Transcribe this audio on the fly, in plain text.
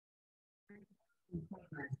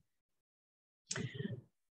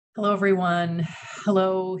Hello, everyone.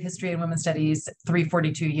 Hello, History and Women's Studies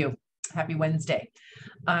 342U. Happy Wednesday.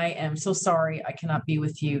 I am so sorry I cannot be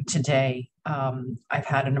with you today. I've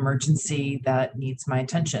had an emergency that needs my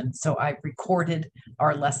attention. So I've recorded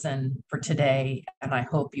our lesson for today, and I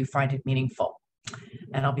hope you find it meaningful.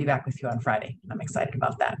 And I'll be back with you on Friday. I'm excited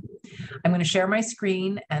about that. I'm going to share my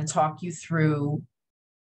screen and talk you through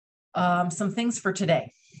some things for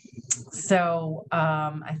today. So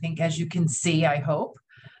I think, as you can see, I hope,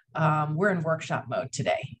 we're in workshop mode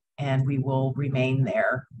today, and we will remain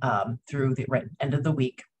there through the end of the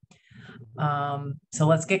week. So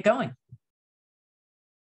let's get going.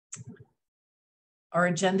 Our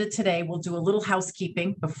agenda today, we'll do a little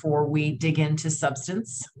housekeeping before we dig into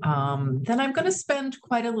substance. Then I'm going to spend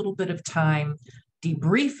quite a little bit of time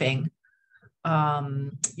debriefing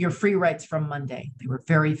your free writes from Monday. They were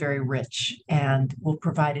very, very rich and will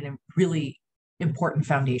provide a really important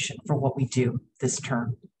foundation for what we do this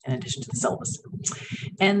term, in addition to the syllabus.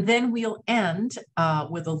 And then we'll end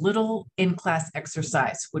with a little in-class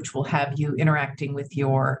exercise, which will have you interacting with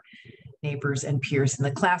your neighbors and peers in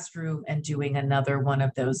the classroom and doing another one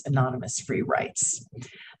of those anonymous free writes.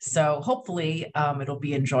 So hopefully it'll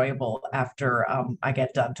be enjoyable after I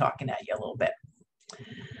get done talking at you a little bit.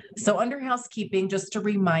 So under housekeeping, just a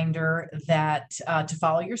reminder that to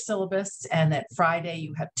follow your syllabus, and that Friday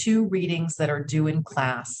you have 2 readings that are due in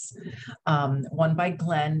class, one by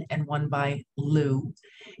Glenn and one by Lou.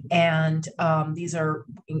 And these are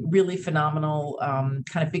really phenomenal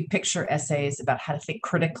kind of big picture essays about how to think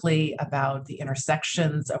critically about the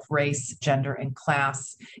intersections of race, gender, and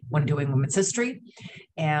class when doing women's history.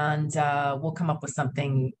 And we'll come up with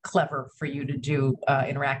something clever for you to do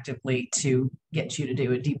interactively to get you to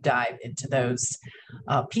do a deep dive into those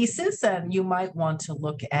pieces. And you might want to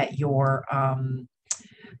look at your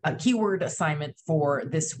keyword assignment for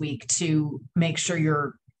this week to make sure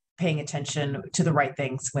you're paying attention to the right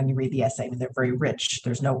things when you read the essay. I mean, they're very rich.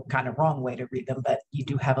 There's no kind of wrong way to read them, but you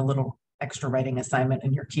do have a little extra writing assignment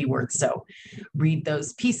in your keywords. So read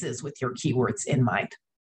those pieces with your keywords in mind.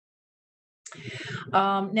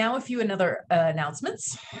 Now a few other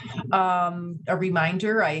announcements. A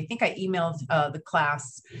reminder, I think I emailed the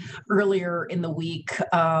class earlier in the week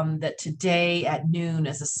that today at noon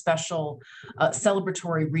is a special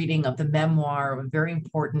celebratory reading of the memoir of a very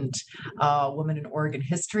important woman in Oregon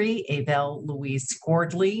history, Abel Louise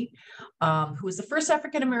Gordley, who was the first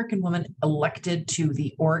African-American woman elected to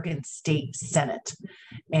the Oregon State Senate.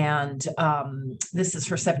 And this is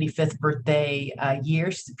her 75th birthday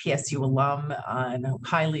year. She's a PSU alum and a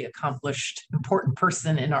highly accomplished, important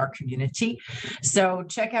person in our community. So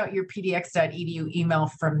check out your pdx.edu email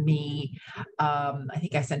from me. I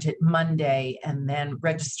think I sent it Monday, and then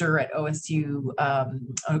register at OSU,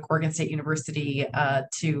 Oregon State University,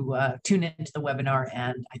 to tune into the webinar.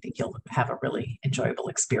 And I think you'll have a really enjoyable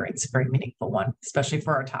experience, a very meaningful one, especially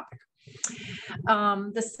for our topic.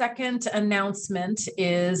 The second announcement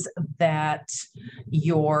is that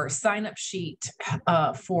your sign-up sheet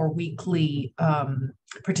for weekly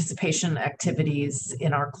participation activities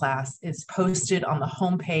in our class is posted on the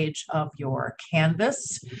homepage of your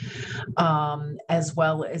Canvas, as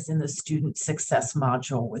well as in the student success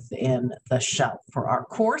module within the shell for our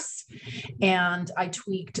course. And I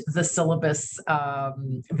tweaked the syllabus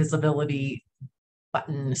visibility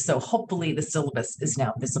button, so hopefully the syllabus is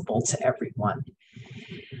now visible to everyone.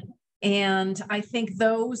 And I think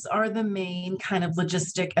those are the main kind of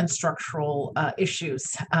logistic and structural issues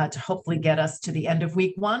to hopefully get us to the end of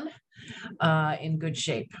week 1 in good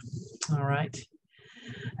shape. All right.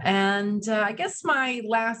 And I guess my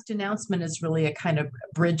last announcement is really a kind of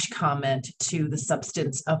bridge comment to the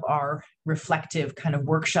substance of our reflective kind of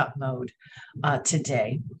workshop mode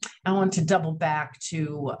today. I want to double back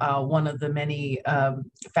to one of the many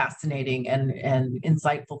fascinating and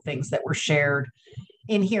insightful things that were shared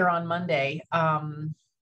in here on Monday. And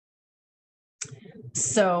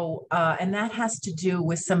that has to do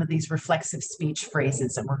with some of these reflexive speech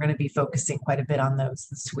phrases, and we're going to be focusing quite a bit on those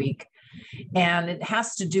this week. And it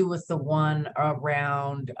has to do with the one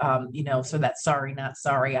around, so that sorry, not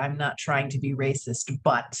sorry, I'm not trying to be racist,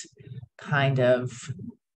 but kind of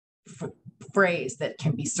phrase that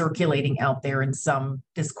can be circulating out there in some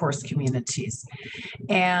discourse communities.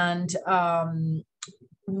 And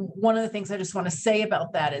one of the things I just want to say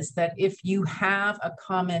about that is that if you have a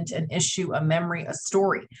comment, an issue, a memory, a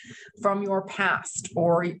story from your past,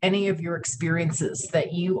 or any of your experiences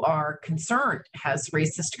that you are concerned has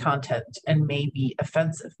racist content and may be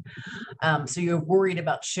offensive, so you're worried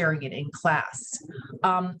about sharing it in class,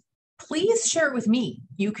 please share it with me.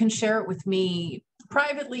 You can share it with me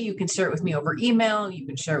privately. You can share it with me over email. You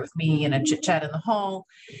can share it with me in a chit chat in the hall.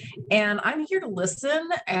 And I'm here to listen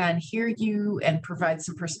and hear you and provide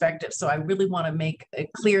some perspective. So I really want to make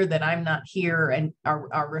it clear that I'm not here, and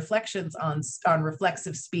our reflections on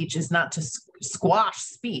reflexive speech is not to squash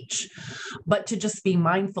speech, but to just be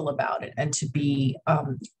mindful about it and to be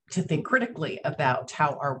to think critically about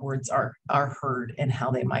how our words are heard and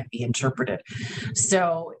how they might be interpreted.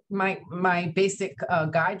 So my basic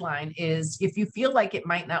guideline is, if you feel like it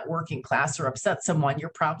might not work in class or upset someone,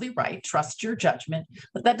 you're probably right. Trust your judgment,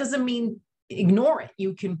 but that doesn't mean ignore it.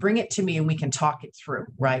 You can bring it to me and we can talk it through,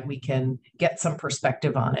 right? We can get some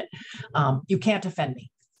perspective on it. You can't offend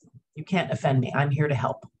me. You can't offend me. I'm here to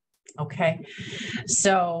help. Okay.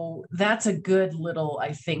 So that's a good little,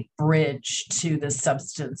 I think, bridge to the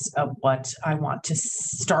substance of what I want to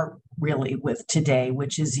start really with today,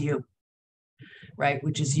 which is you, right?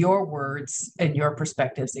 Which is your words and your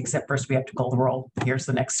perspectives, except first we have to call the roll. Here's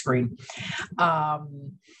the next screen.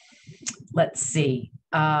 Let's see.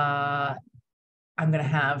 I'm going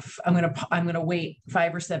to wait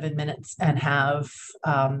 5 or 7 minutes and have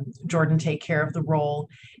Jordan take care of the roll,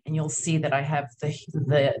 and you'll see that I have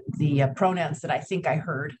the pronouns that I think I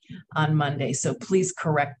heard on Monday. So please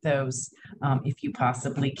correct those if you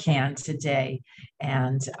possibly can today,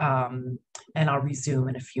 and I'll resume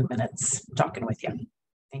in a few minutes talking with you.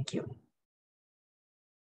 Thank you.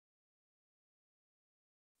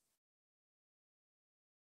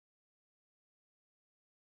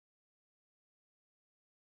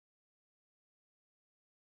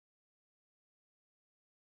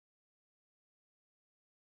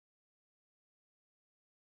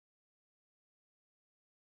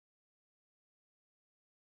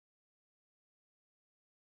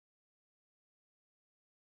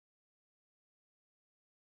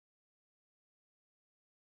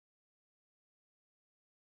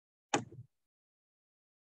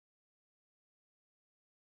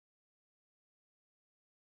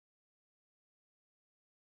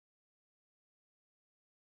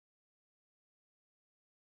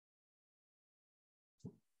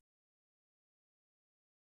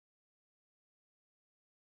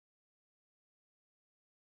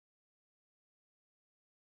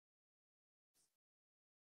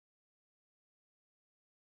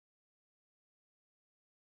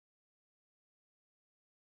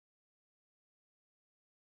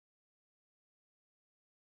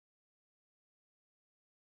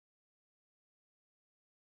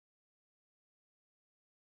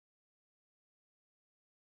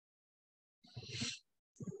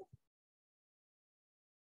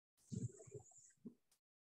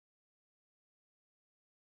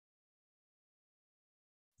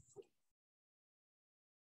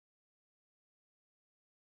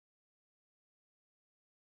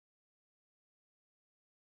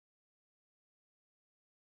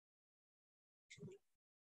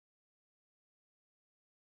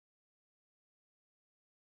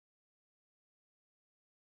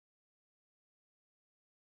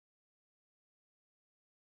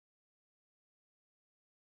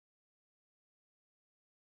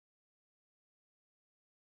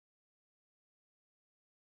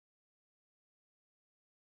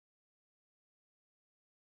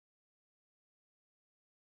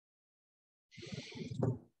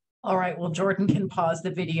 All right, well, Jordan can pause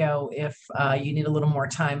the video if you need a little more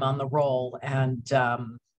time on the roll, and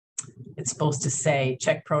it's supposed to say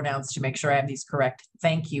check pronouns to make sure I have these correct.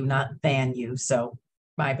 Thank you, not than you, so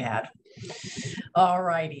my bad. All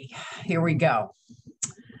righty, here we go.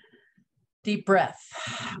 Deep breath.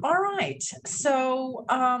 All right, so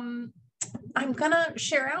I'm gonna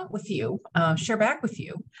share back with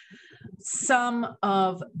you some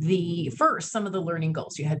of the learning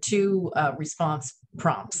goals. You had 2 response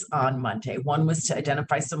prompts on Monday. One was to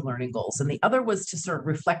identify some learning goals, and the other was to sort of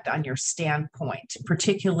reflect on your standpoint,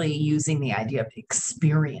 particularly using the idea of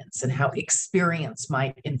experience and how experience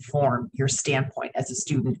might inform your standpoint as a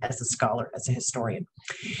student, as a scholar, as a historian.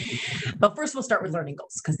 But first, we'll start with learning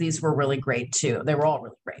goals, because these were really great too. They were all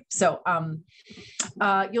really great. So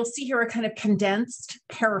you'll see here a kind of condensed,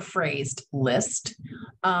 paraphrased list,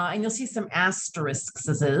 and you'll see some asterisks,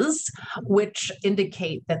 which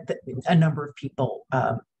indicate that a number of people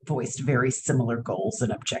voiced very similar goals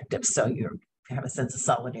and objectives. So you have a sense of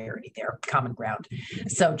solidarity there, common ground.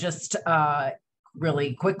 So just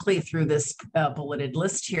really quickly through this bulleted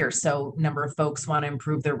list here. So a number of folks want to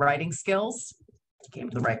improve their writing skills. Came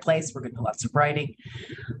to the right place. We're going to do lots of writing.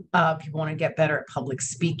 People want to get better at public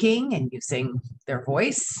speaking and using their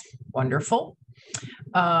voice. Wonderful.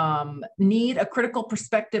 Need a critical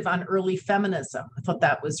perspective on early feminism. I thought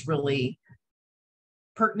that was really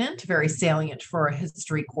pertinent, very salient for a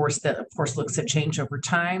history course that, of course, looks at change over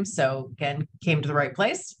time. So again, came to the right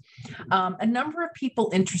place. A number of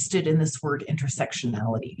people interested in this word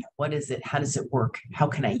intersectionality. What is it? How does it work? How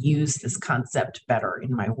can I use this concept better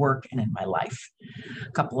in my work and in my life?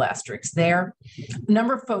 A couple asterisks there. A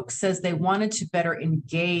number of folks says they wanted to better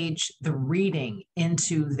engage the reading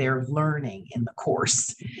into their learning in the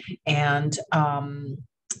course. And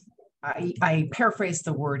I paraphrased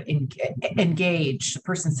the word engage. The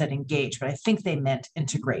person said engage, but I think they meant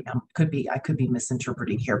integrate. I could be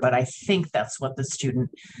misinterpreting here, but I think that's what the student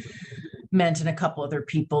meant, and a couple other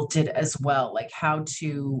people did as well, like how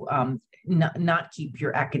to not keep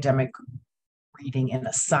your academic reading in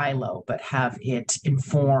a silo, but have it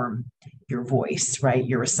inform your voice, right?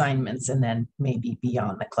 Your assignments, and then maybe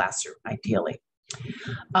beyond the classroom, ideally.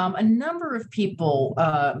 A number of people,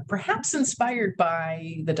 perhaps inspired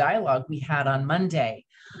by the dialogue we had on Monday,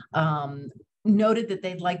 noted that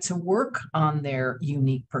they'd like to work on their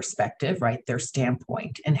unique perspective, right, their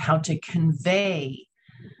standpoint, and how to convey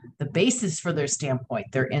the basis for their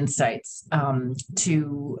standpoint, their insights,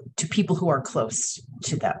 to people who are close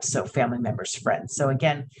to them, so family members, friends. So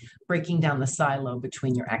again, breaking down the silo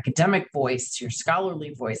between your academic voice, your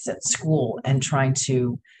scholarly voice at school, and trying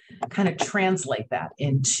to kind of translate that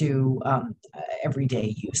into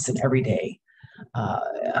everyday use and everyday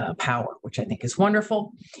power, which I think is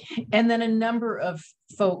wonderful. And then a number of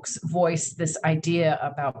folks voiced this idea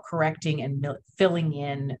about correcting and filling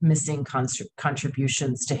in missing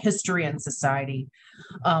contributions to history and society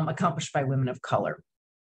accomplished by women of color.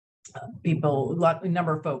 A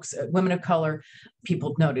number of folks, women of color,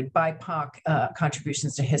 people noted BIPOC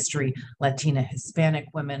contributions to history, Latina, Hispanic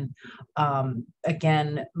women.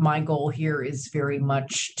 Again, my goal here is very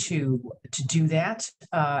much to do that,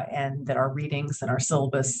 and that our readings and our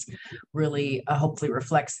syllabus really hopefully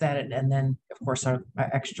reflects that. And then, of course, our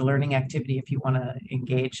extra learning activity, if you want to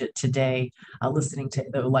engage it today, listening to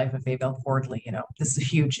the life of Abel Fordley, this is a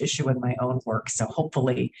huge issue in my own work. So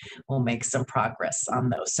hopefully we'll make some progress on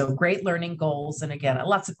those. So great learning goals. And again,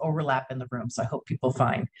 lots of overlap in the room. So I hope people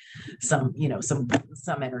find some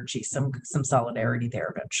energy, some solidarity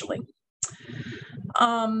there eventually.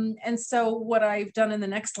 And so what I've done in the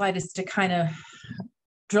next slide is to kind of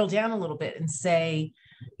drill down a little bit and say,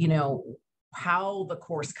 how the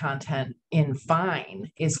course content in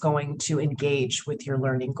Fine is going to engage with your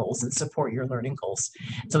learning goals and support your learning goals.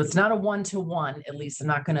 So it's not a one-to-one, at least I'm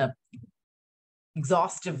not going to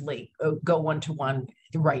exhaustively go one-to-one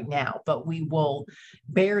right now, but we will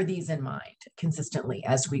bear these in mind consistently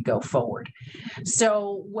as we go forward.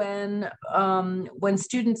 So when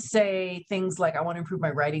students say things like, I want to improve my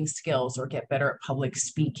writing skills, or get better at public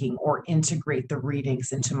speaking, or integrate the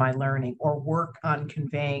readings into my learning, or work on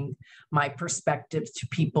conveying my perspectives to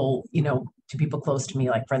people, to people close to me,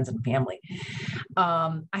 like friends and family,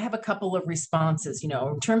 I have a couple of responses.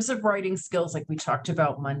 In terms of writing skills, like we talked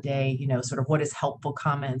about Monday, sort of what is helpful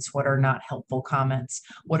comments, what are not helpful comments,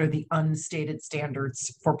 what are the unstated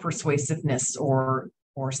standards for persuasiveness or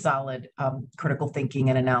solid critical thinking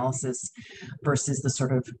and analysis versus the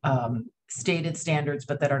sort of stated standards,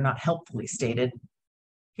 but that are not helpfully stated.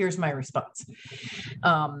 Here's my response.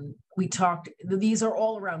 These are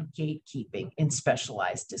all around gatekeeping in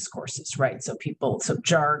specialized discourses, right? So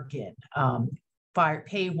jargon,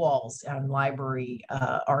 paywalls on library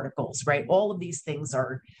articles, right? All of these things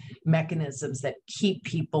are mechanisms that keep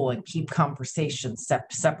people and keep conversations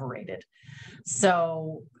separated.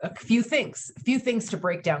 So a few things to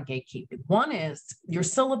break down gatekeeping. One is your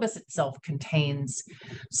syllabus itself contains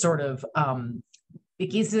sort of the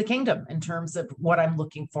keys to the kingdom in terms of what I'm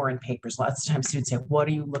looking for in papers. Lots of times students say, what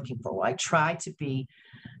are you looking for? Well, I try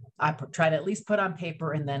to at least put on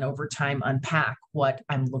paper and then over time unpack what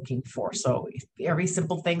I'm looking for. So very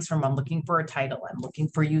simple things from I'm looking for a title, I'm looking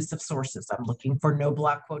for use of sources, I'm looking for no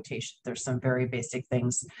block quotation. There's some very basic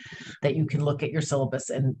things that you can look at your syllabus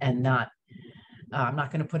and not, I'm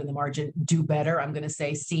not going to put in the margin, do better. I'm going to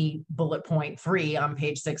say see bullet point 3 on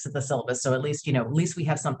page 6 of the syllabus. So at least we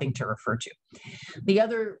have something to refer to. The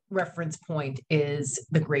other reference point is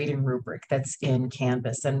the grading rubric that's in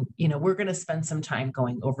Canvas. And, we're going to spend some time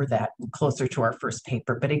going over that closer to our first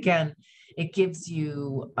paper. But again, it gives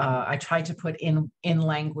you, I try to put in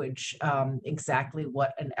language exactly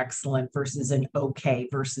what an excellent versus an okay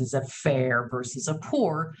versus a fair versus a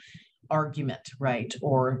poor argument, right?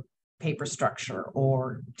 Or paper structure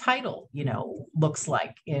or title, looks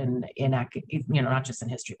like in not just in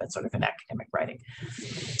history, but sort of in academic writing.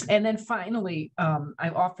 And then finally, I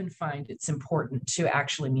often find it's important to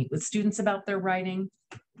actually meet with students about their writing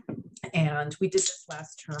And we did this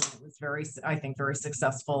last term. It was I think, very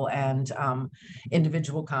successful, and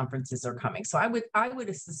individual conferences are coming. So I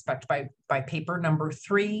would suspect by paper number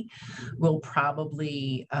 3, we'll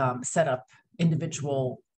probably set up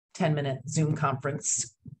individual 10-minute Zoom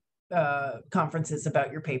conferences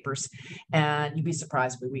about your papers, and you'd be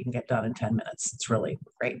surprised what we can get done in 10 minutes. It's really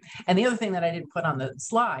great. And the other thing that I didn't put on the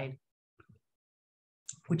slide,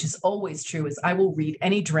 which is always true, is I will read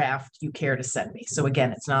any draft you care to send me. So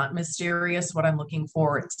again, it's not mysterious what I'm looking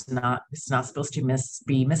for. It's not supposed to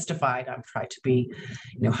be mystified. I'm trying to be,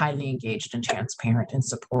 highly engaged and transparent in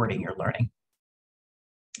supporting your learning.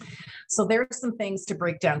 So there's some things to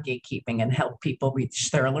break down gatekeeping and help people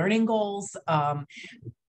reach their learning goals. On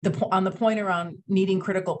the point around needing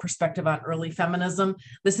critical perspective on early feminism,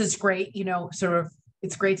 this is great,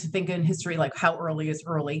 it's great to think in history, like how early is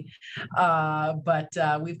early, but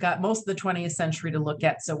we've got most of the 20th century to look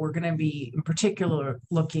at. So we're going to be in particular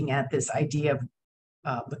looking at this idea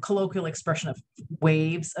of the colloquial expression of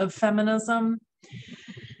waves of feminism.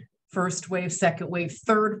 First wave, second wave,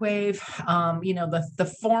 third wave.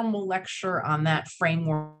 The formal lecture on that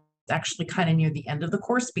framework is actually kind of near the end of the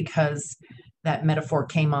course, because that metaphor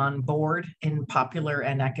came on board in popular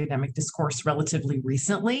and academic discourse relatively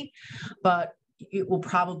recently, but it will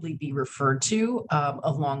probably be referred to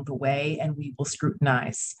along the way, and we will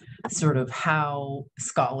scrutinize sort of how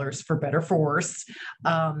scholars, for better or for worse,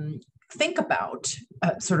 think about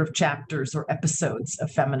sort of chapters or episodes of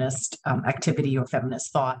feminist activity or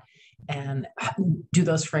feminist thought, and do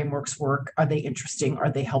those frameworks work? Are they interesting?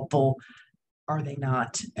 Are they helpful? Are they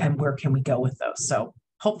not? And where can we go with those? So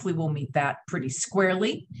hopefully we'll meet that pretty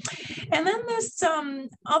squarely. And then this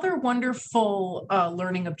other wonderful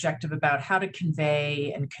learning objective about how to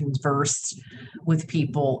convey and converse with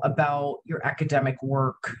people about your academic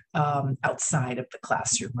work outside of the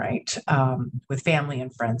classroom, right? With family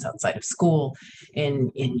and friends outside of school,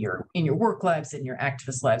 in your work lives, in your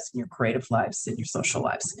activist lives, in your creative lives, in your social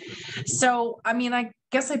lives. So, I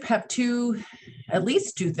guess I have at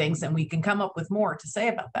least two things, and we can come up with more to say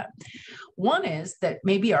about that. One is that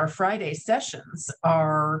maybe our Friday sessions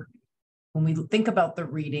are, when we think about the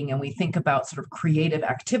reading and we think about sort of creative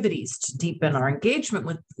activities to deepen our engagement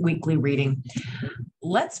with weekly reading,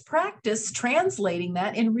 let's practice translating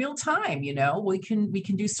that in real time. We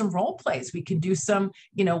can do some role plays. We can do some,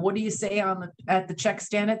 what do you say at the check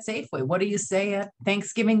stand at Safeway? What do you say at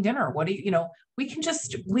Thanksgiving dinner? We can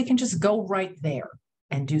just go right there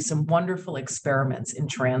and do some wonderful experiments in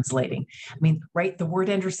translating. Right, the word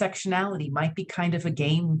intersectionality might be kind of a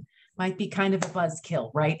game, might be kind of a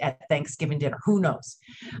buzzkill, right, at Thanksgiving dinner. Who knows?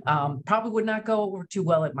 Probably would not go over too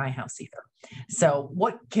well at my house either. So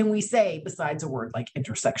what can we say besides a word like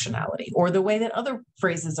intersectionality, or the way that other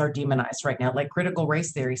phrases are demonized right now, like critical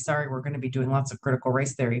race theory? Sorry, we're going to be doing lots of critical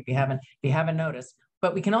race theory if you haven't noticed.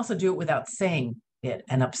 But we can also do it without saying it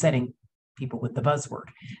and upsetting people with the buzzword.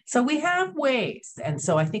 So we have ways. And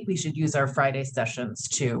so I think we should use our Friday sessions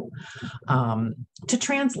to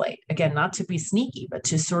translate, again, not to be sneaky, but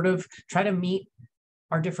to sort of try to meet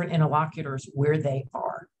our different interlocutors where they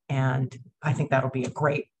are. And I think that'll be a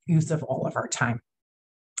great use of all of our time.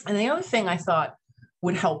 And the other thing I thought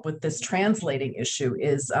would help with this translating issue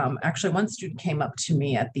is actually one student came up to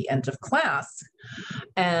me at the end of class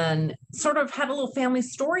and sort of had a little family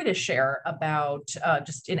story to share about,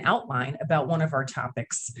 just an outline about one of our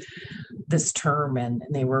topics this term. And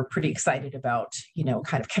they were pretty excited about,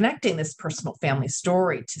 kind of connecting this personal family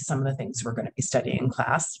story to some of the things we're going to be studying in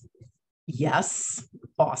class. Yes,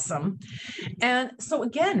 awesome. And so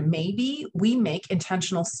again, maybe we make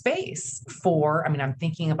intentional space for, I'm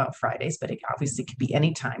thinking about Fridays, but it obviously could be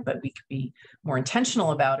any time, but we could be more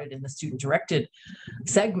intentional about it in the student-directed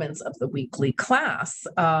segments of the weekly class,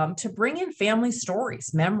 to bring in family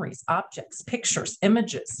stories, memories, objects, pictures,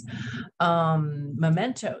 images,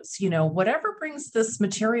 mementos, whatever brings this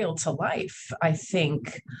material to life, I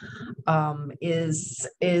think is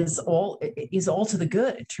all to the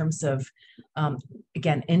good in terms of,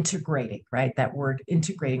 again, integrating, right? That word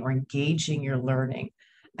integrating, or engaging your learning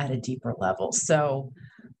at a deeper level. So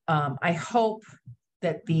I hope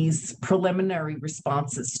that these preliminary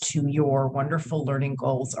responses to your wonderful learning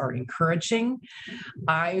goals are encouraging.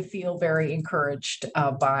 I feel very encouraged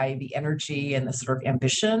by the energy and the sort of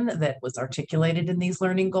ambition that was articulated in these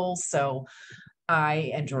learning goals. So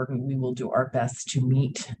I and Jordan, we will do our best to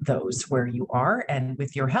meet those where you are, and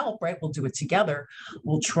with your help, right, we'll do it together.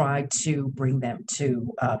 We'll try to bring them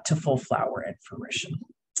to full flower and fruition.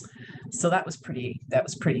 So that was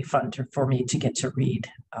pretty fun for me to get to read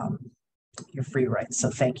your free writes. So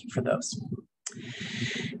thank you for those.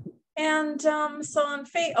 And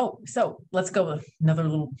so let's go with another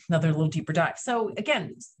little deeper dive. So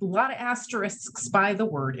again, a lot of asterisks by the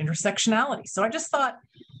word intersectionality. So I just thought,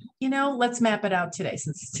 let's map it out today,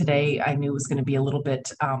 since today I knew was going to be a little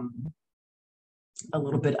bit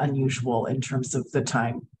unusual in terms of the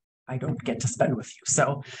time I don't get to spend with you.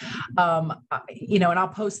 So, and I'll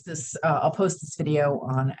post this video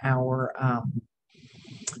on our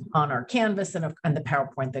Canvas and the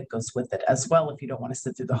PowerPoint that goes with it as well. If you don't want to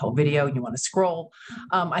sit through the whole video and you want to scroll,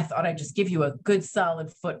 I thought I'd just give you a good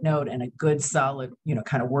solid footnote and a good solid,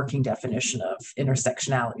 kind of working definition of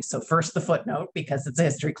intersectionality. So first the footnote, because it's a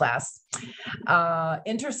history class.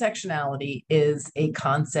 Intersectionality is a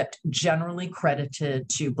concept generally credited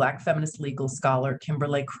to Black feminist legal scholar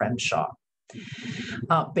Kimberlé Crenshaw.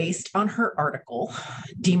 Based on her article,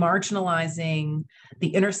 Demarginalizing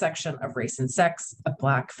the Intersection of Race and Sex, a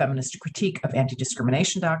Black Feminist Critique of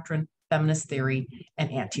Anti-Discrimination Doctrine, Feminist Theory,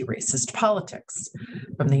 and Anti-Racist Politics,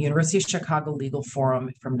 from the University of Chicago Legal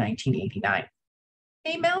Forum from 1989.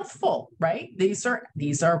 A mouthful, right? These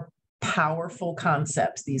are powerful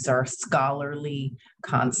concepts. These are scholarly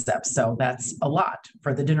concepts. So that's a lot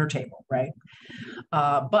for the dinner table, right?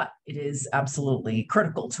 But it is absolutely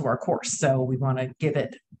critical to our course. So we want to give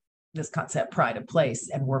it this concept pride of place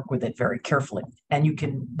and work with it very carefully. And you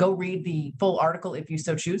can go read the full article if you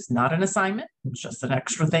so choose, not an assignment. It's just an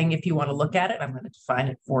extra thing if you want to look at it. I'm going to define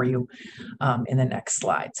it for you in the next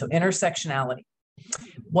slide. So intersectionality.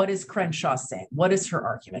 What is Crenshaw saying? What is her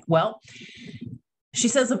argument? Well, she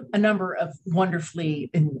says a number of wonderfully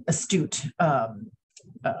astute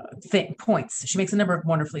points. She makes a number of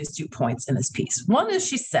wonderfully astute points in this piece. One is,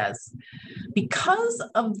 she says, because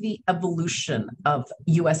of the evolution of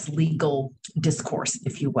U.S. legal discourse,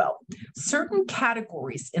 if you will, certain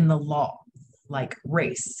categories in the law, like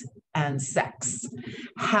race and sex,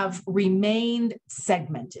 have remained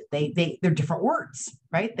segmented. They're different words,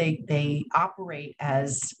 right? They operate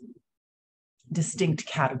as distinct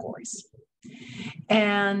categories.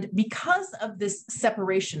 And because of this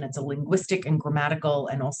separation, it's a linguistic and grammatical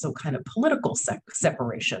and also kind of political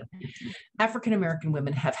separation, African-American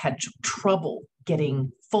women have had trouble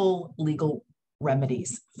getting full legal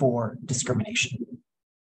remedies for discrimination.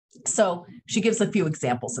 So she gives a few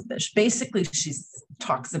examples of this. Basically, she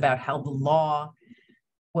talks about how the law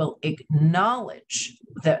will acknowledge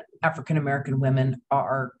that African-American women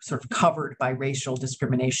are sort of covered by racial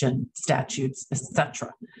discrimination statutes, etc.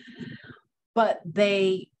 But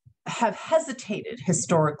they have hesitated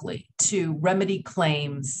historically to remedy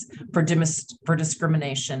claims for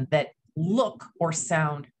discrimination that look or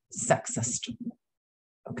sound sexist.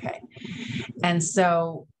 Okay. And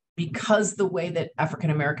so because the way that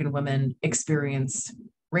African-American women experience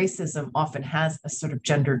racism often has a sort of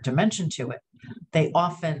gendered dimension to it, their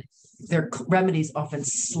remedies often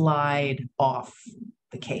slide off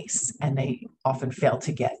the case, and they often fail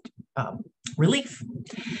to get relief.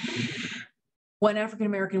 When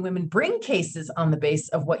African-American women bring cases on the base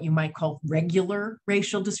of what you might call regular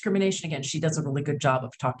racial discrimination, again, she does a really good job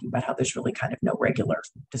of talking about how there's really kind of no regular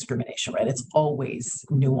discrimination, right? It's always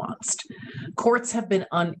nuanced. Courts have been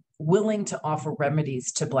unwilling to offer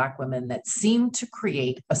remedies to Black women that seem to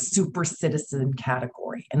create a super citizen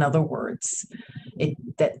category. In other words,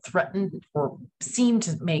 that threaten or seem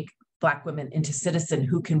to make Black women into citizen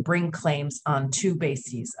who can bring claims on two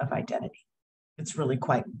bases of identity. It's really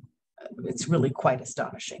quite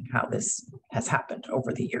astonishing how this has happened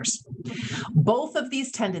over the years. Both of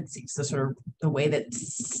these tendencies, the way that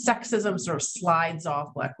sexism sort of slides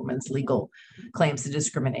off Black women's legal claims to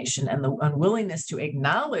discrimination, and the unwillingness to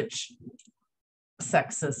acknowledge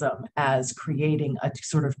sexism as creating a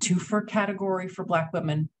sort of twofer category for Black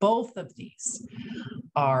women, both of these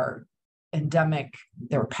are endemic,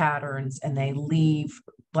 they're patterns, and they leave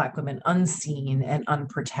Black women unseen and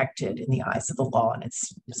unprotected in the eyes of the law, and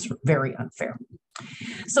it's very unfair.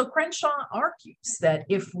 So Crenshaw argues that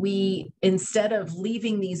if we, instead of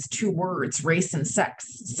leaving these two words, race and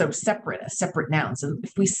sex, so separate, as separate nouns, and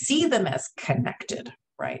if we see them as connected,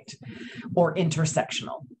 right, or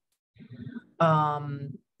intersectional,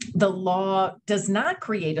 the law does not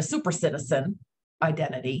create a super citizen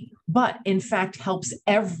identity, but in fact helps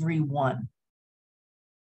everyone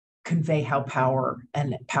convey how power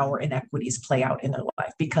inequities play out in their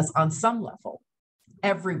life, because on some level,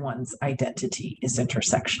 everyone's identity is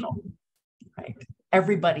intersectional, right?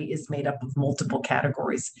 Everybody is made up of multiple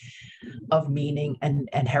categories of meaning and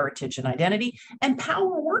heritage and identity, and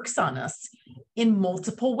power works on us in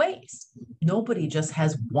multiple ways. Nobody just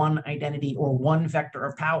has one identity or one vector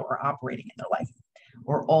of power operating in their life.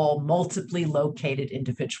 We're all multiply located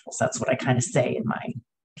individuals. That's what I kind of say in my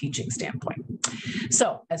teaching standpoint.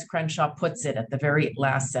 So, as Crenshaw puts it at the very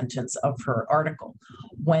last sentence of her article,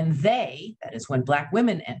 when they, that is when Black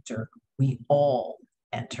women enter, we all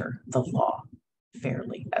enter the law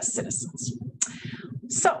fairly as citizens.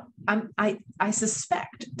 So I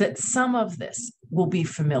suspect that some of this will be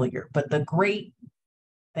familiar, but the great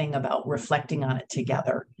thing about reflecting on it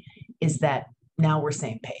together is that now we're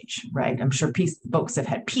same page, right? I'm sure folks have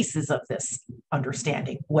had pieces of this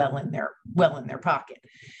understanding well in their pocket,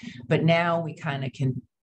 but now we kind of can,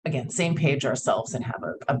 again, same page ourselves and have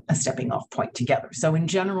a stepping off point together. So in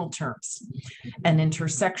general terms, an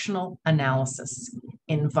intersectional analysis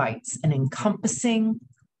invites an encompassing,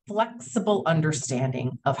 flexible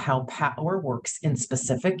understanding of how power works in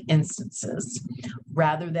specific instances,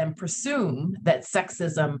 rather than presume that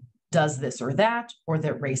sexism does this or that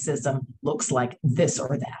racism looks like this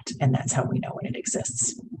or that, and that's how we know when it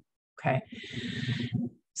exists. Okay.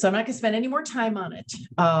 So I'm not going to spend any more time on it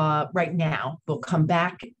right now. We'll come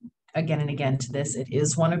back again and again to this. It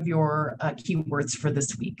is one of your keywords for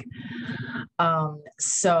this week.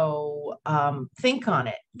 So think on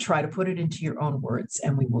it, try to put it into your own words,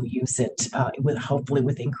 and we will use it hopefully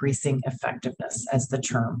with increasing effectiveness as the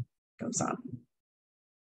term goes on.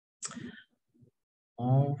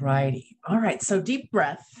 All righty. All right. So deep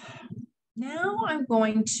breath. Now I'm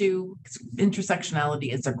going to,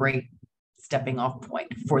 intersectionality is a great stepping off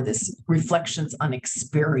point for this reflections on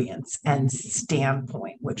experience and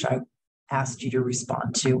standpoint, which I asked you to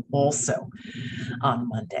respond to also on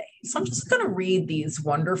Monday. So I'm just going to read these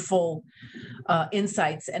wonderful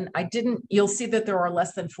insights. And you'll see that there are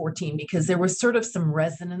less than 14 because there was sort of some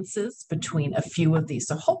resonances between a few of these.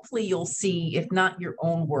 So hopefully you'll see, if not your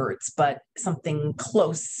own words, but something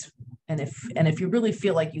close. And if you really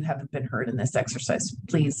feel like you haven't been heard in this exercise,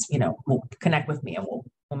 please, we'll connect with me and we'll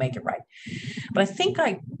make it right. But I think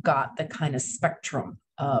I got the kind of spectrum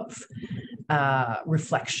of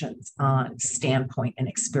reflections on standpoint and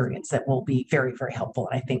experience that will be very, very helpful.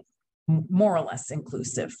 And I think more or less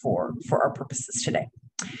inclusive for our purposes today.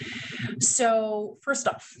 So first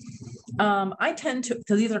off,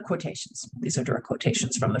 so these are quotations. These are direct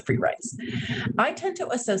quotations from the free writes. I tend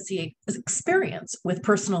to associate experience with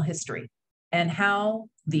personal history and how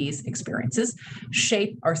these experiences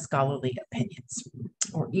shape our scholarly opinions.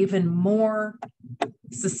 Or even more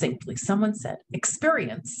succinctly, someone said,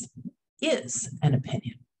 experience is an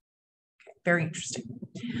opinion. Okay, very interesting.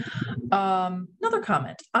 Another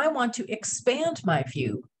comment, I want to expand my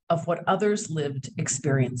view of what others' lived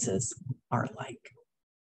experiences are like.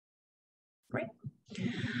 Right?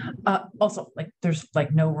 Also, there's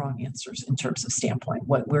no wrong answers in terms of standpoint.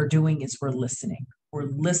 What we're doing is we're listening. We're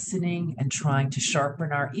listening and trying to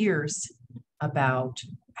sharpen our ears about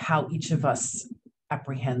how each of us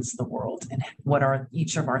apprehends the world and what are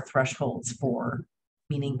each of our thresholds for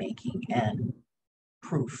meaning making and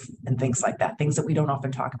proof and things like that, things that we don't often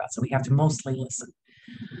talk about. So we have to mostly listen.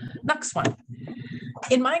 Next one.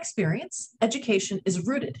 In my experience, education is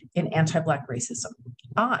rooted in anti-Black racism.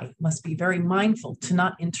 I must be very mindful to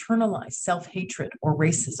not internalize self-hatred or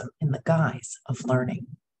racism in the guise of learning.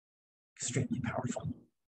 Extremely powerful.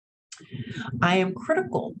 I am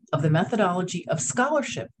critical of the methodology of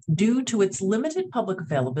scholarship due to its limited public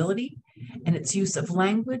availability and its use of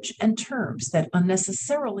language and terms that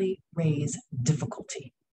unnecessarily raise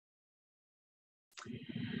difficulty.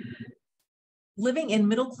 Living in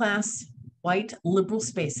middle-class, white, liberal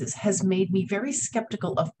spaces has made me very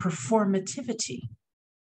skeptical of performativity.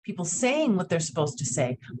 People saying what they're supposed to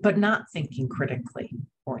say, but not thinking critically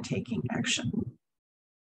or taking action.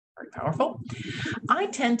 Very powerful. I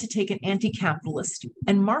tend to take an anti-capitalist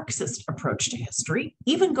and Marxist approach to history,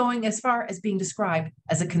 even going as far as being described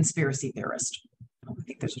as a conspiracy theorist. I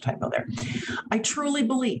think there's a typo there. I truly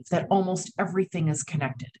believe that almost everything is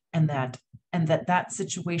connected and that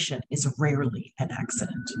situation is rarely an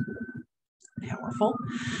accident. Powerful.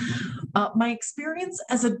 My experience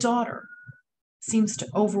as a daughter seems to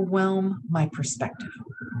overwhelm my perspective.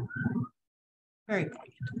 Very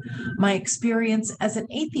poignant. My experience as an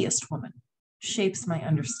atheist woman shapes my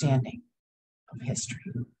understanding of history.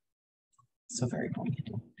 So very poignant.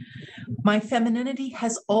 My femininity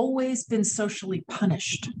has always been socially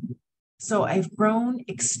punished, so I've grown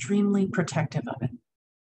extremely protective of it.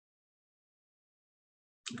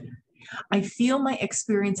 I feel my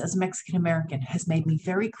experience as Mexican American has made me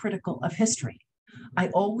very critical of history. I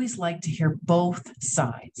always like to hear both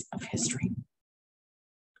sides of history.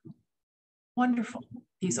 Wonderful.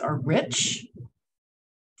 These are rich,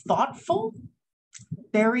 thoughtful,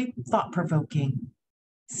 very thought-provoking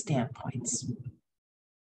standpoints.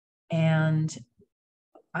 And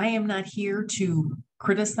I am not here to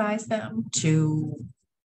criticize them, to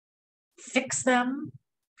fix them.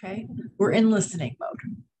 Okay. We're in listening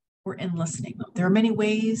mode. We're in listening mode. There are many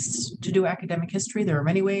ways to do academic history. There are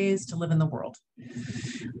many ways to live in the world.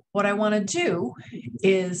 What I want to do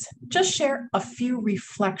is just share a few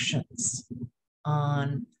reflections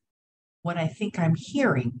on what I think I'm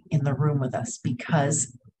hearing in the room with us,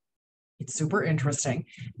 because it's super interesting.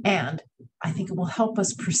 And I think it will help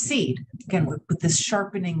us proceed, again, with this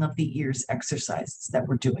sharpening of the ears exercises that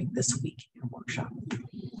we're doing this week in a workshop.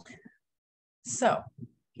 So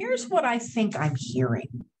here's what I think I'm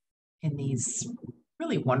hearing in these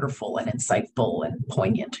really wonderful and insightful and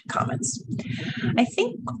poignant comments. I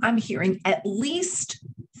think I'm hearing at least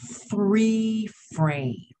 3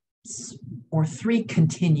 frames or 3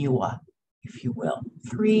 continua, if you will,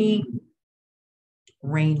 3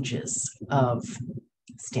 ranges of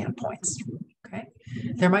standpoints. Okay.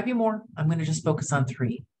 There might be more. I'm going to just focus on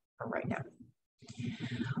 3 for right now.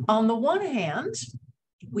 On the one hand,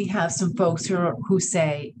 we have some folks who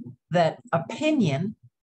say that opinion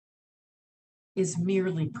is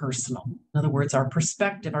merely personal. In other words, our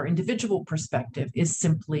perspective, our individual perspective, is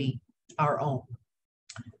simply our own.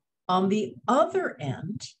 On the other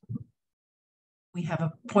end, we have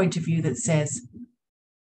a point of view that says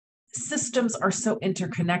systems are so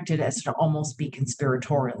interconnected as to almost be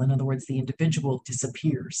conspiratorial. In other words, the individual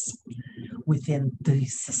disappears within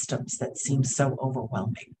these systems that seem so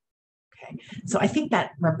overwhelming. Okay, so I think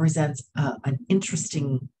that represents an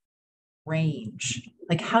interesting range,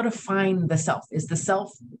 like how to find the self. Is the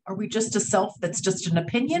self, are we just a self that's just an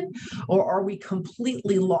opinion, or are we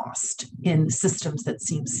completely lost in systems that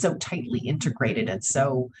seem so tightly integrated and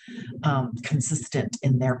so consistent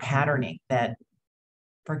in their patterning that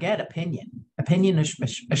forget opinion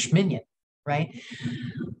is a schminion, right?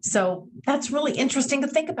 So that's really interesting to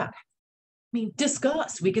think about. I mean,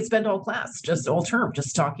 discuss. We could spend all term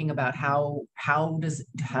just talking about how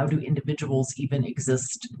do individuals even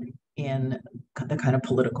exist in the kind of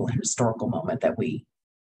political and historical moment that we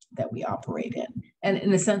operate in. And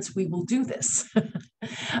in a sense, we will do this,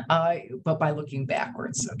 but by looking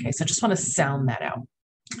backwards. Okay, so just want to sound that out.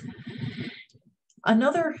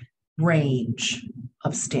 Another range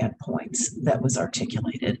of standpoints that was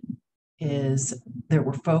articulated is there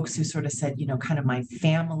were folks who sort of said, kind of my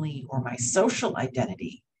family or my social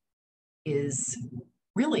identity is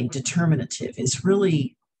really determinative, is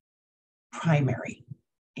really primary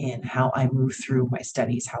in how I move through my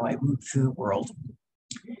studies, how I move through the world.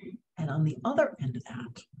 And on the other end of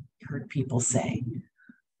that, I heard people say,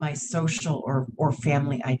 my social or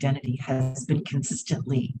family identity has been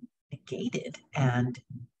consistently negated and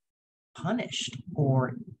punished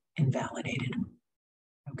or invalidated.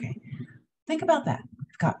 Okay, think about that.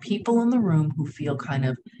 We've got people in the room who feel kind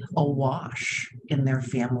of awash in their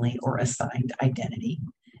family or assigned identity.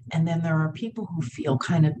 And then there are people who feel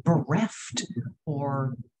kind of bereft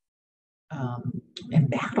or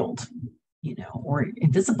embattled, or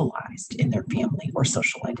invisibilized in their family or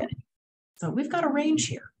social identity. So we've got a range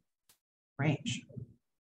here. Range.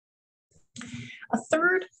 A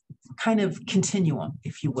third kind of continuum,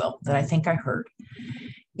 if you will, that I think I heard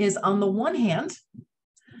is, on the one hand,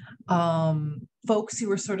 folks who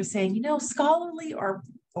are sort of saying, scholarly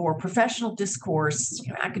or professional discourse,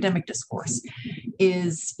 academic discourse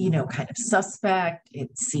is, kind of suspect.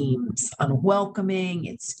 It seems unwelcoming.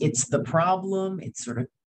 It's the problem. It's sort of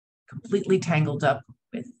completely tangled up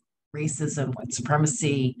with racism, white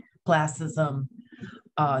supremacy, classism,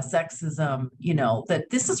 sexism, that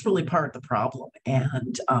this is really part of the problem.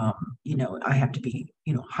 And, I have to be,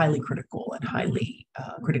 highly critical and highly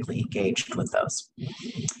critically engaged with those.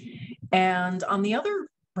 And on the other,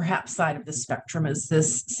 perhaps, side of the spectrum is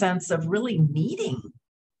this sense of really needing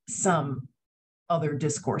some other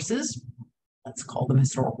discourses, let's call them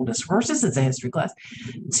historical discourses, it's a history class,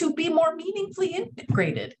 to be more meaningfully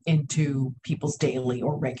integrated into people's daily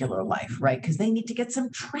or regular life, right? Because they need to get some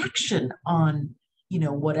traction on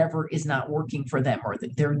whatever is not working for them, or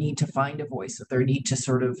their need to find a voice, or their need to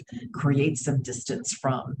sort of create some distance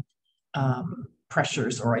from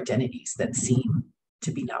pressures or identities that seem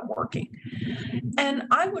to be not working. And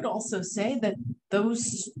I would also say that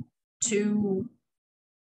those 2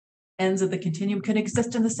 ends of the continuum can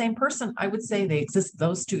exist in the same person. I would say they exist,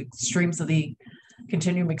 those 2 extremes of the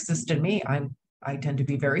continuum exist in me. I tend to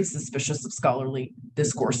be very suspicious of scholarly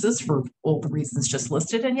discourses for all the reasons just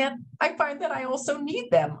listed, and yet I find that I also need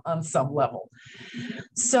them on some level.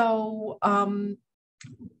 So,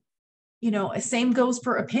 same goes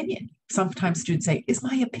for opinion. Sometimes students say, is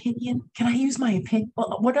my opinion, can I use my opinion?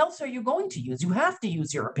 Well, what else are you going to use? You have to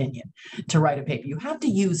use your opinion to write a paper. You have to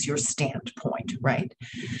use your standpoint, right?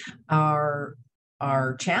 Our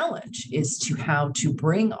our challenge is to how to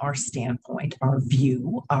bring our standpoint, our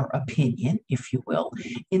view, our opinion, if you will,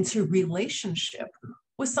 into relationship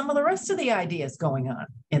with some of the rest of the ideas going on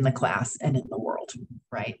in the class and in the world,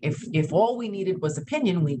 right? If all we needed was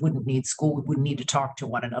opinion, we wouldn't need school, we wouldn't need to talk to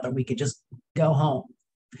one another, we could just go home.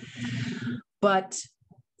 But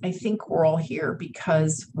I think we're all here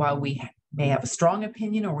because while we may have a strong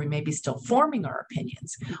opinion or we may be still forming our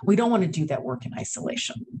opinions, we don't want to do that work in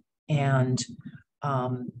isolation. And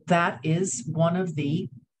that is one of the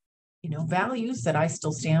values that I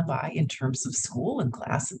still stand by in terms of school and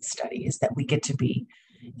class and study, is that we get to be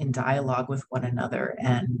in dialogue with one another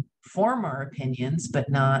and form our opinions, but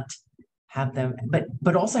not have them,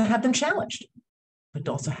 but also have them challenged,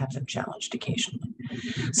 occasionally.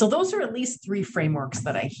 So those are at least 3 frameworks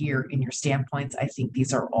that I hear in your standpoints. I think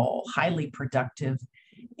these are all highly productive,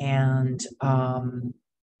 and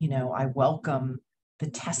I welcome the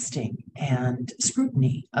testing and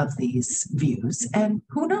scrutiny of these views. And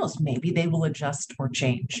who knows, maybe they will adjust or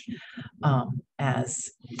change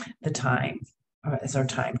as our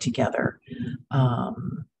time together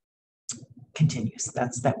continues.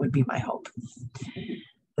 That would be my hope.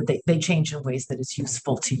 That they change in ways that is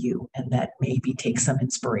useful to you and that maybe take some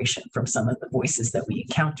inspiration from some of the voices that we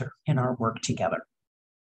encounter in our work together.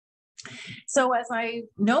 So as I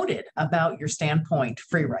noted about your standpoint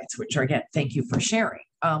free writes, which are, again, thank you for sharing,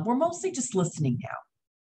 we're mostly just listening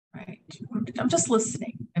now, right? I'm just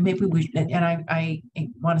listening. And maybe I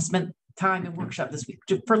want to spend time in workshop this week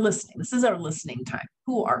for listening. This is our listening time.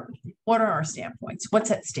 Who are we? What are our standpoints?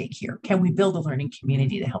 What's at stake here? Can we build a learning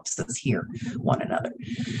community that helps us hear one another?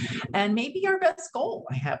 And maybe our best goal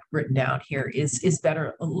I have written down here is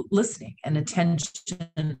better listening and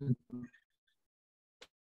attention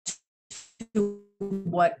to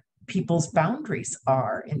what people's boundaries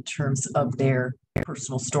are in terms of their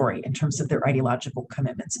personal story, in terms of their ideological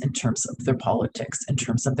commitments, in terms of their politics, in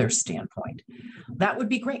terms of their standpoint. That would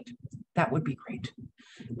be great. That would be great.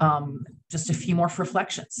 Just a few more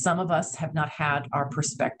reflections. Some of us have not had our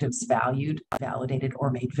perspectives valued, validated, or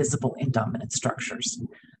made visible in dominant structures.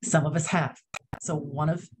 Some of us have. So one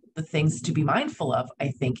of the things to be mindful of, I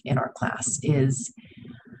think, in our class is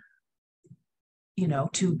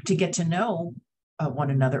to get to know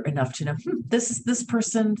one another enough to know this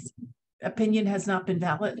person's opinion has not been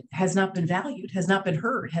valid, has not been valued, has not been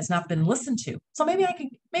heard, has not been listened to. So maybe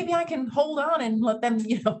I can hold on and let them,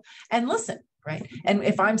 and listen, right? And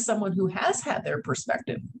if I'm someone who has had their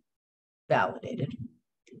perspective validated,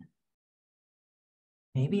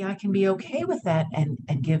 maybe I can be okay with that and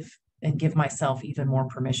give myself even more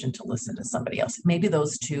permission to listen to somebody else. Maybe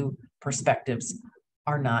those 2 perspectives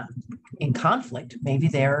are not in conflict. Maybe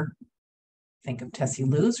think of Tessie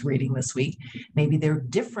Lou's reading this week, maybe they're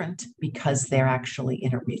different because they're actually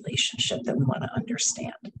in a relationship that we want to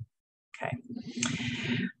understand. Okay.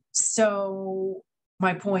 So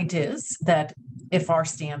my point is that if our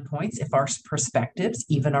standpoints, if our perspectives,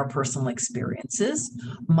 even our personal experiences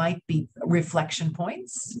might be reflection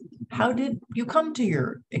points, how did you come to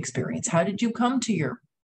your experience? How did you come to your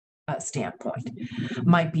standpoint?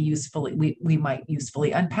 Might be usefully, we might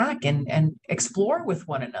usefully unpack and explore with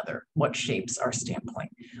one another what shapes our standpoint.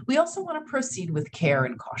 We also want to proceed with care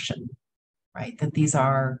and caution, right? That these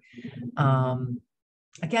are,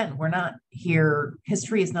 again, we're not here,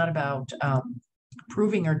 history is not about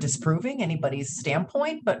proving or disproving anybody's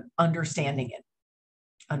standpoint, but understanding it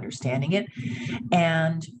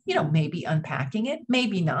and, maybe unpacking it,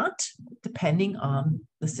 maybe not, depending on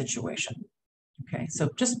the situation. Okay, so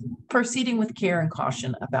just proceeding with care and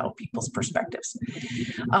caution about people's perspectives.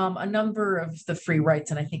 A number of the free writes,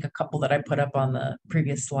 and I think a couple that I put up on the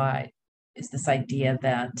previous slide, is this idea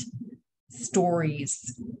that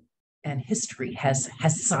stories and history has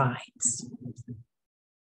sides.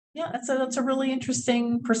 Yeah, that's a really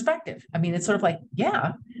interesting perspective. I mean, it's sort of like,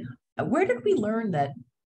 where did we learn that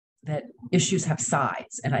issues have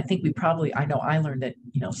sides? And I think I know I learned that,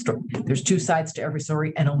 there's 2 sides to every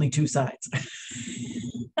story and only 2 sides.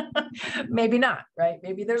 Maybe not, right?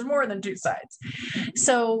 Maybe there's more than 2 sides.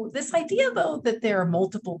 So this idea, though, that there are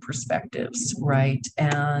multiple perspectives, right?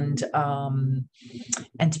 And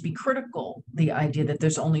to be critical, the idea that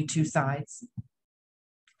there's only 2 sides,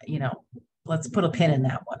 let's put a pin in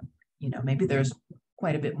that one. Maybe there's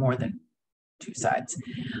quite a bit more than 2 sides.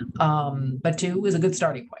 But 2 is a good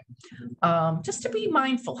starting point. Just to be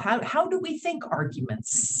mindful, how do we think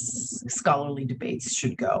arguments, scholarly debates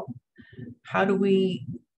should go? How do we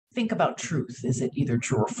think about truth? Is it either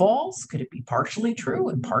true or false? Could it be partially true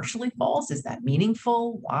and partially false? Is that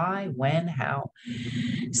meaningful? Why, when, how?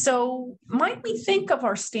 So might we think of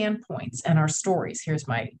our standpoints and our stories? Here's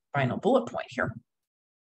my final bullet point here.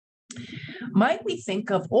 Might we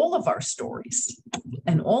think of all of our stories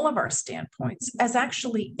and all of our standpoints as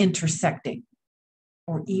actually intersecting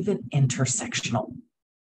or even intersectional?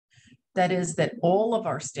 That is, that all of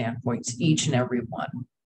our standpoints, each and every one,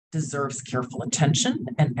 deserves careful attention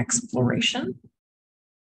and exploration.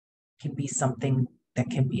 Can be something that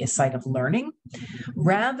can be a site of learning,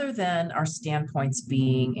 rather than our standpoints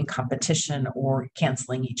being in competition or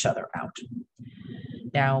canceling each other out.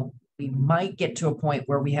 Now, we might get to a point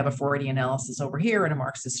where we have a Freudian analysis over here and a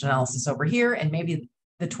Marxist analysis over here, and maybe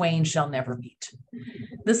the twain shall never meet.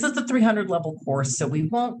 This is a 300 level course, so we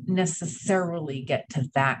won't necessarily get to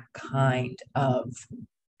that kind of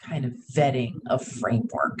vetting of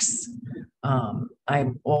frameworks.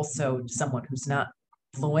 I'm also someone who's not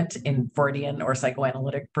fluent in Freudian or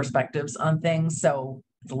psychoanalytic perspectives on things, so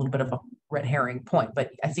it's a little bit of a red herring point,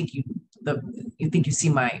 but I think you see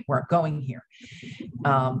where I'm going here.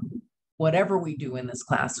 Whatever we do in this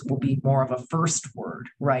class will be more of a first word,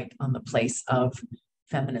 right, on the place of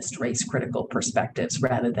feminist race critical perspectives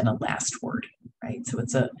rather than a last word, right? So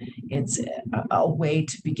it's a way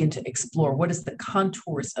to begin to explore what is the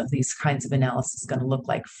contours of these kinds of analysis going to look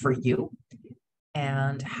like for you,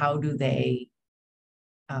 and how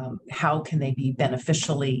can they be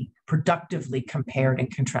beneficially, productively compared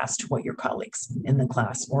and contrast to what your colleagues in the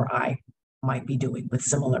class or I might be doing with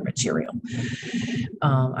similar material.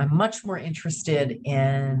 I'm much more interested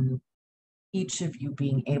in each of you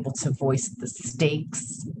being able to voice the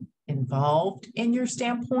stakes involved in your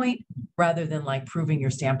standpoint, rather than like proving your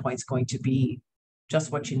standpoint's going to be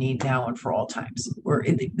just what you need now and for all times.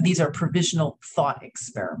 These are provisional thought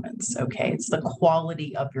experiments, okay? It's the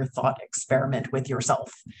quality of your thought experiment with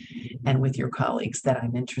yourself and with your colleagues that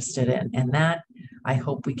I'm interested in. And that I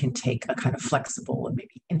hope we can take a kind of flexible and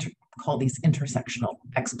maybe call these intersectional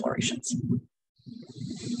explorations.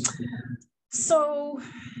 So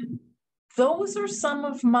those are some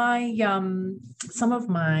of my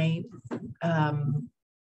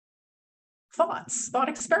thought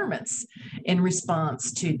experiments in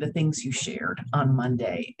response to the things you shared on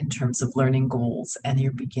Monday in terms of learning goals and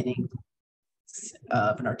your beginning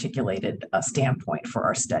of an articulated standpoint for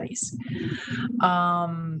our studies.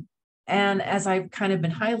 And as I've kind of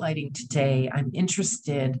been highlighting today, I'm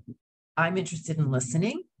interested in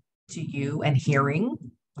listening to you and hearing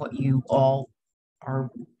what you all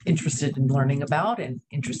are interested in learning about and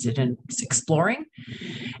interested in exploring.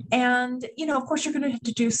 And, of course, you're going to have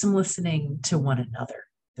to do some listening to one another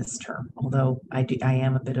this term, although I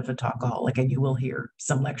am a bit of a talkaholic, and you will hear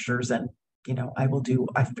some lectures, and, I will do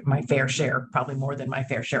my fair share, probably more than my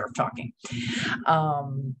fair share of talking.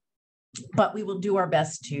 But we will do our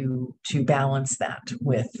best to balance that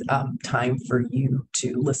with time for you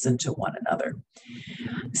to listen to one another.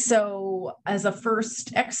 So as a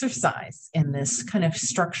first exercise in this kind of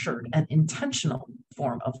structured and intentional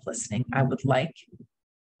form of listening, I would like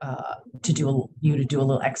to do a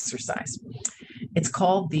little exercise. It's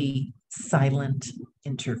called the silent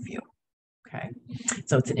interview. Okay,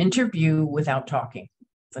 so it's an interview without talking.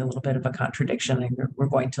 It's a little bit of a contradiction, and we're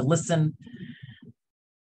going to listen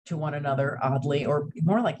to one another, oddly, or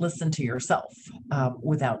more like listen to yourself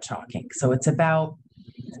without talking. So it's about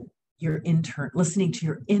listening to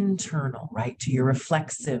your internal, right, to your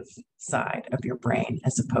reflexive side of your brain,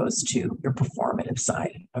 as opposed to your performative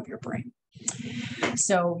side of your brain.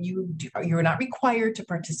 So you're not required to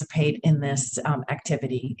participate in this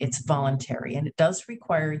activity. It's voluntary, and it does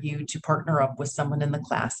require you to partner up with someone in the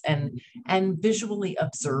class and visually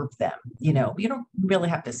observe them. You don't really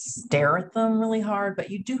have to stare at them really hard, but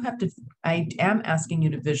you do have to. I am asking you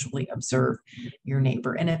to visually observe your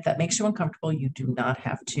neighbor, and if that makes you uncomfortable, you do not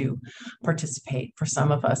have to participate. For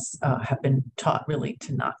some of us have been taught really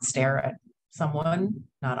to not stare at someone,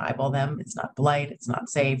 not eyeball them. It's not polite. It's not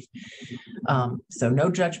safe. So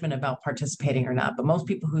no judgment about participating or not. But most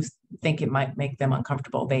people who think it might make them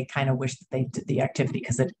uncomfortable, they kind of wish that they did the activity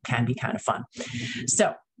because it can be kind of fun.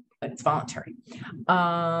 So it's voluntary.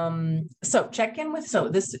 So check in with,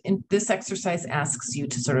 this exercise asks you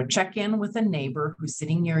to sort of check in with a neighbor who's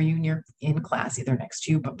sitting near you in class, either next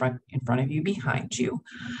to you, but in front of you, behind you.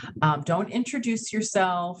 Don't introduce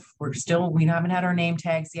yourself. We haven't had our name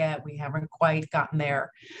tags yet. We haven't quite gotten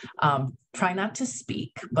there. Try not to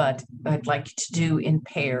speak, but I'd like you to do in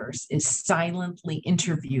pairs is silently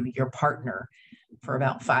interview your partner for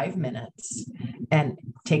about 5 minutes, and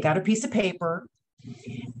take out a piece of paper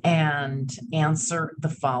and answer the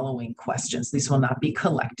following questions. These will not be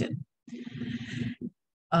collected.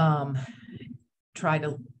 Try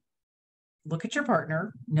to look at your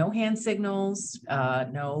partner, no hand signals,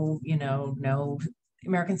 no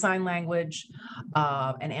American Sign Language,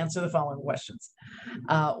 and answer the following questions.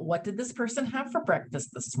 What did this person have for breakfast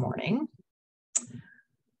this morning?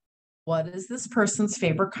 What is this person's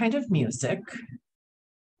favorite kind of music?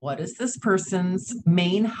 What is this person's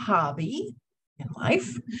main hobby in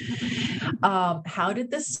life? How did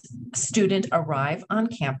this student arrive on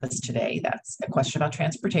campus today? That's a question about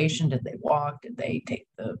transportation. Did they walk? Did they take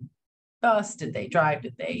the bus? Did they drive?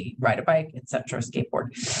 Did they ride a bike, etc.,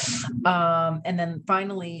 skateboard? And then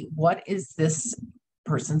finally, what is this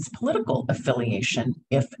person's political affiliation,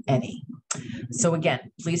 if any? So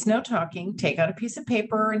again, please no talking. Take out a piece of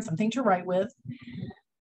paper and something to write with.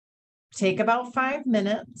 Take about 5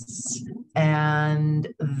 minutes, and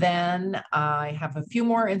then I have a few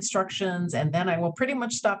more instructions, and then I will pretty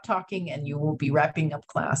much stop talking, and you will be wrapping up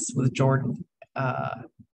class with Jordan,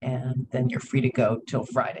 and then you're free to go till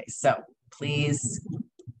Friday. So please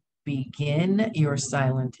begin your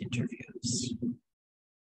silent interviews.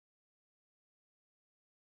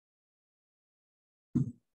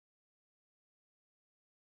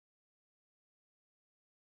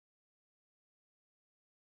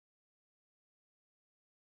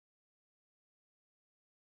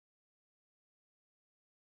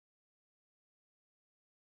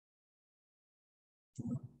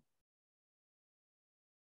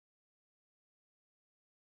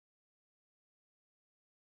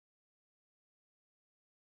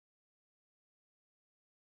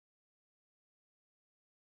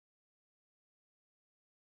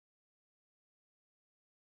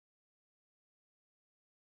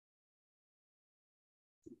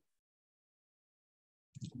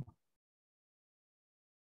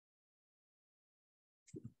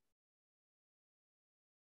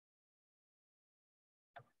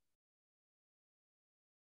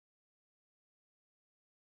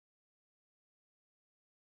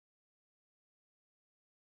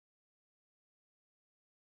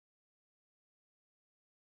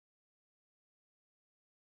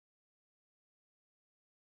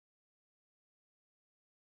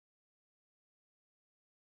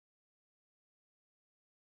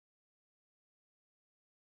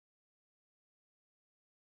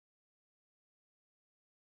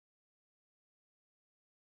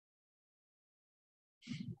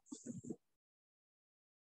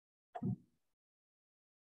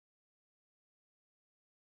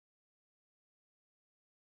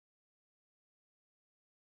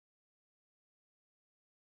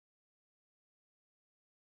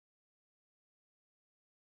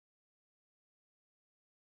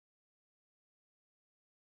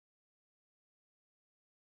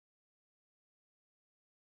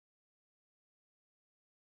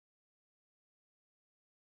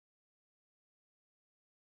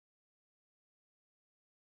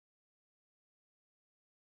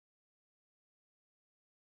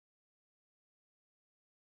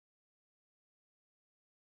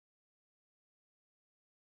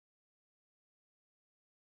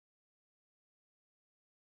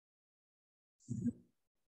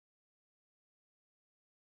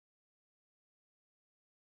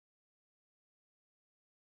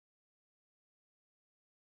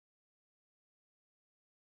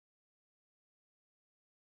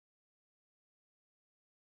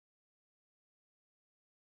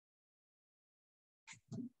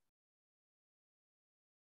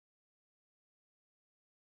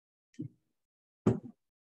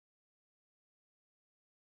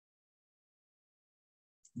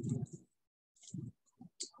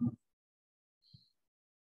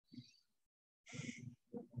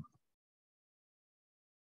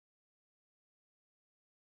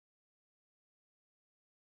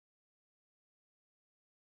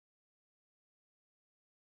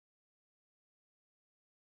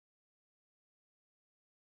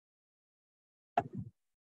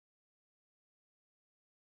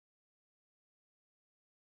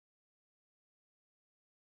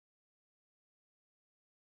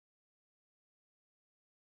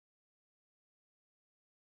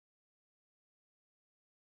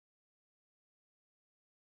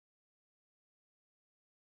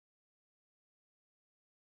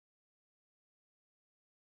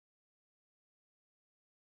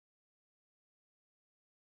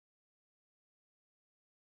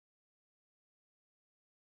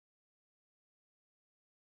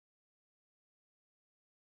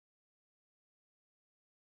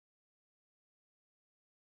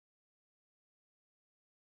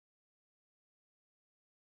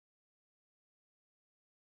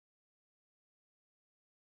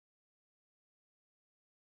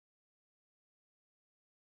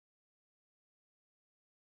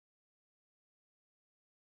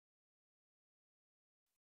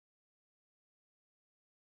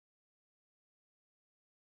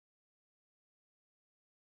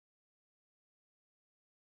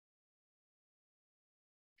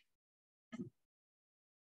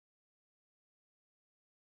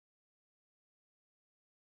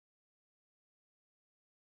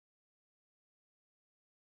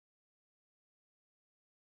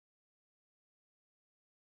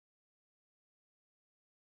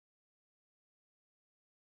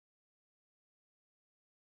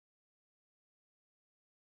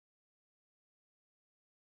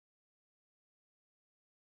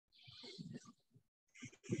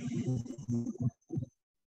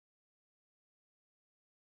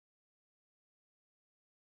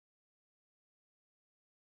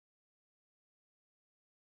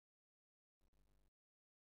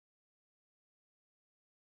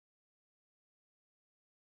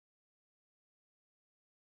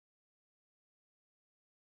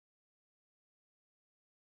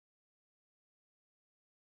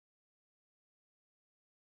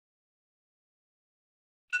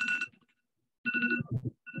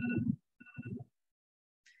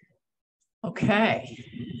 Okay,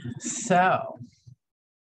 so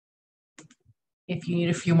if you need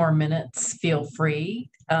a few more minutes, feel free.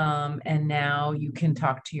 And now you can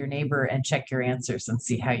talk to your neighbor and check your answers and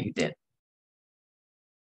see how you did.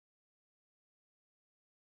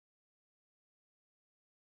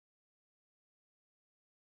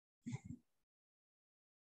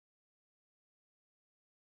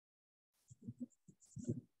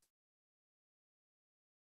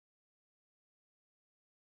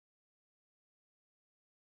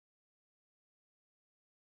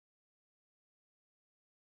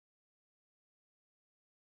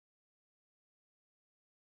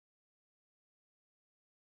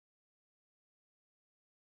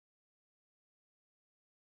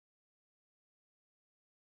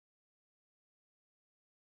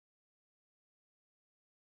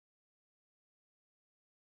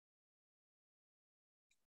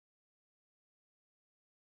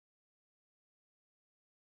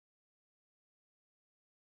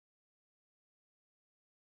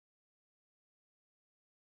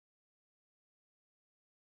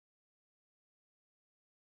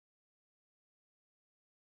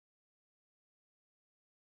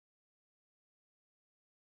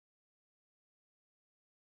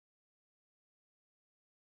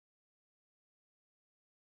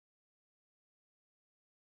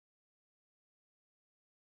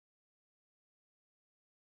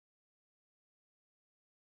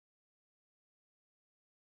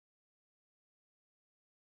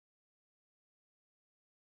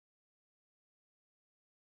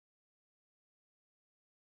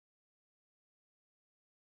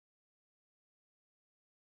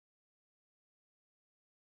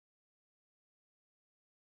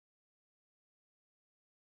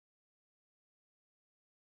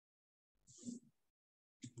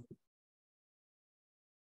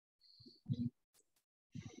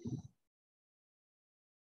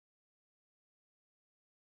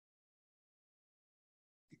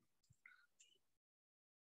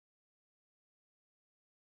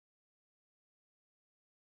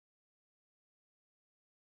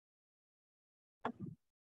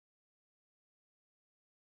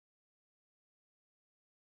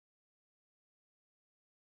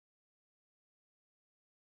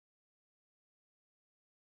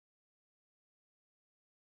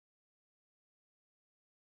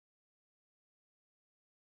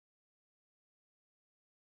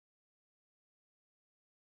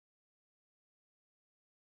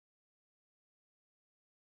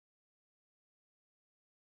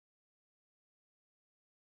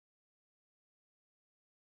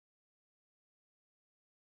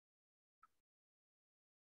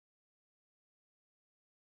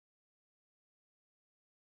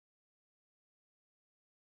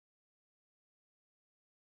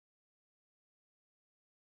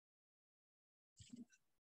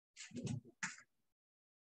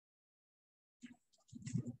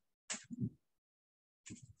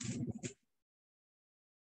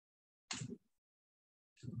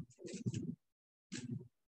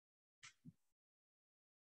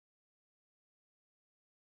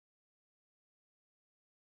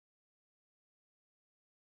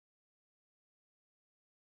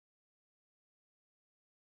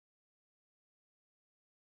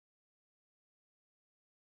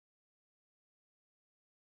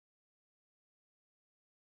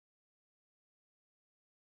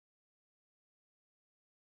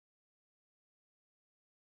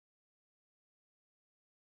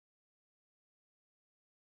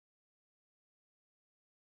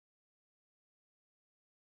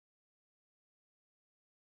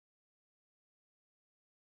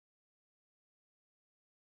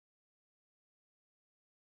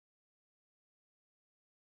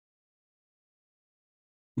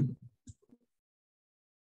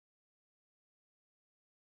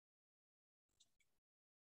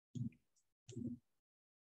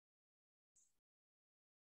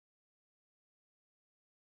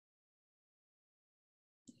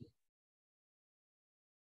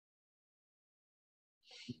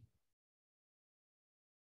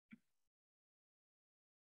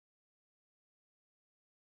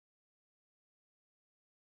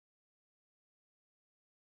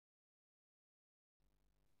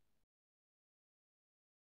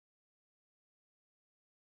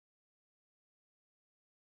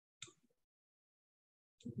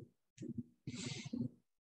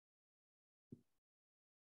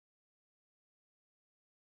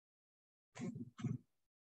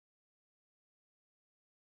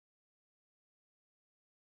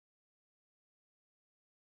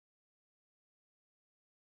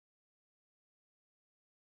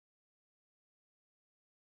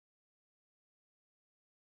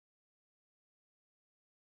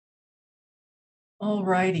 All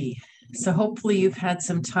righty. So hopefully you've had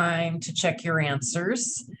some time to check your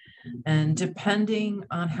answers. And depending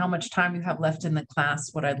on how much time you have left in the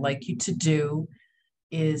class, what I'd like you to do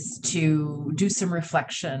is to do some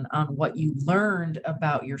reflection on what you learned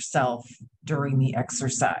about yourself during the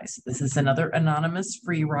exercise. This is another anonymous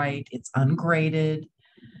free write. It's ungraded.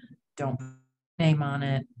 Don't put your name on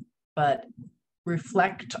it, but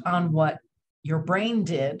reflect on what your brain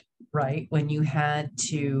did, right? When you had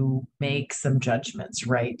to make some judgments,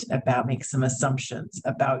 right? Make some assumptions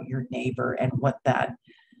about your neighbor and what that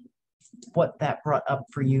brought up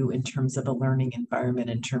for you in terms of a learning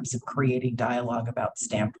environment, in terms of creating dialogue about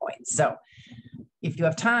standpoints. So if you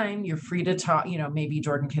have time, you're free to talk, maybe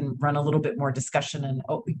Jordan can run a little bit more discussion and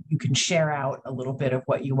you can share out a little bit of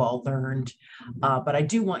what you all learned. But I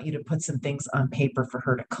do want you to put some things on paper for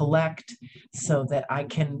her to collect so that I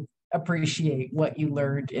can appreciate what you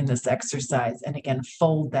learned in this exercise. And again,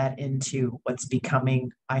 fold that into what's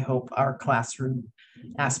becoming, I hope, our classroom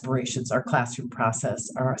aspirations, our classroom process,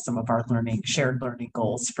 are some of our shared learning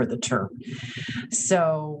goals for the term.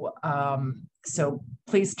 So, so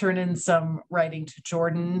please turn in some writing to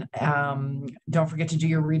Jordan. Don't forget to do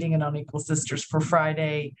your reading in Unequal Sisters for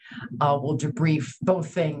Friday. We'll debrief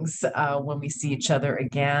both things when we see each other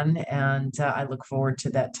again. And I look forward to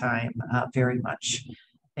that time very much.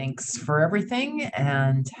 Thanks for everything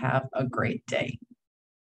and have a great day.